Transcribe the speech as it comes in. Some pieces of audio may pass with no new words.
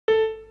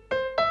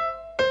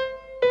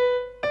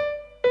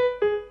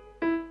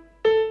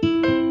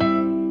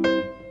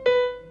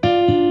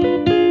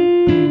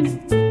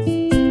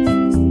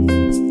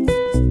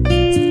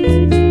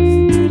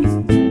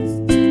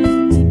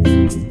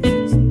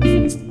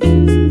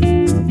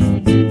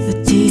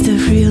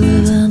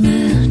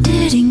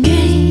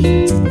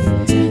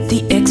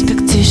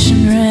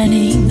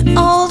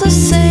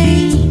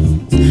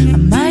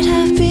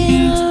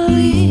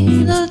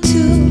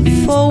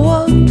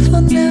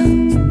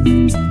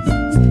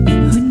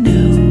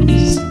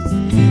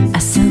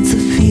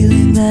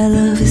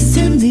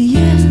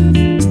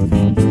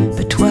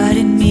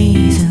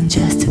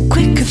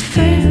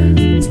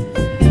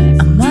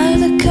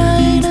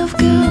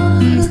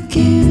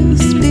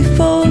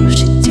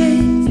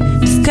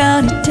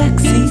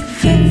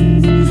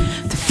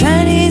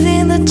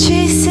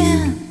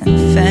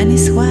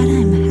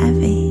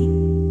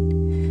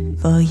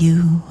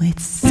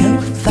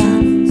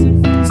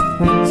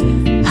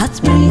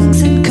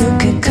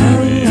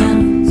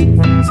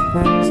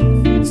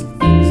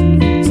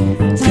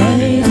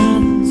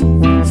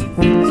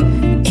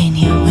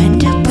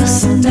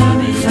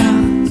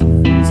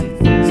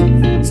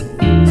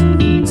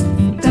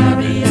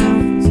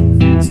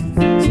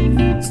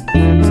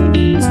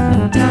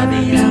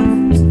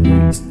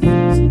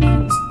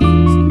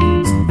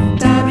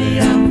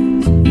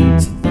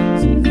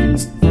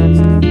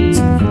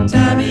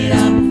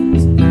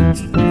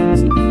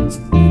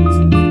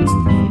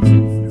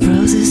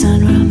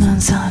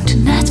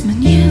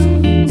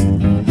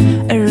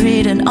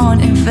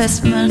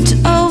investment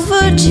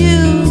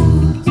overdue.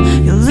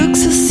 You look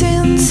so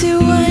sincere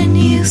when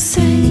you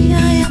say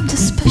I am the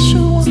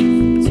special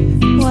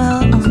one.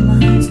 Well, am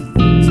I?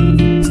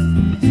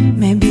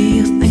 Maybe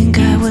you think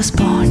I was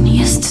born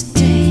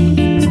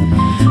yesterday,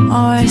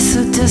 or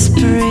so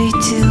desperate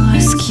to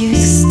ask you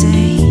to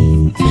stay.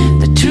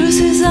 The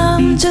truth is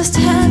I'm just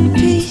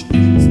happy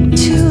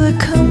to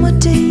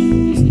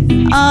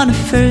accommodate on the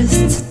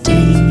first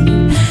day.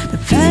 The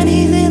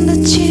pennies in the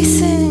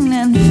chasing,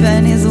 and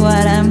fun is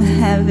what I'm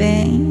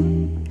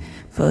having.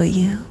 For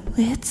you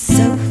it's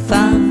so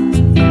fun.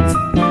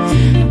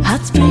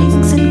 Hot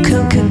springs and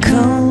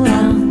Coca-Cola,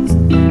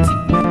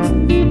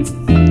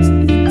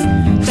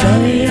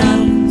 Florida,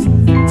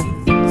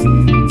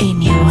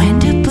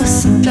 innuendo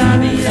some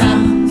fun.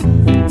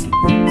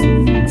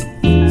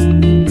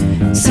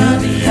 So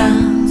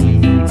fun.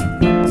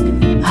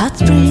 Hot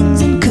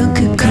springs and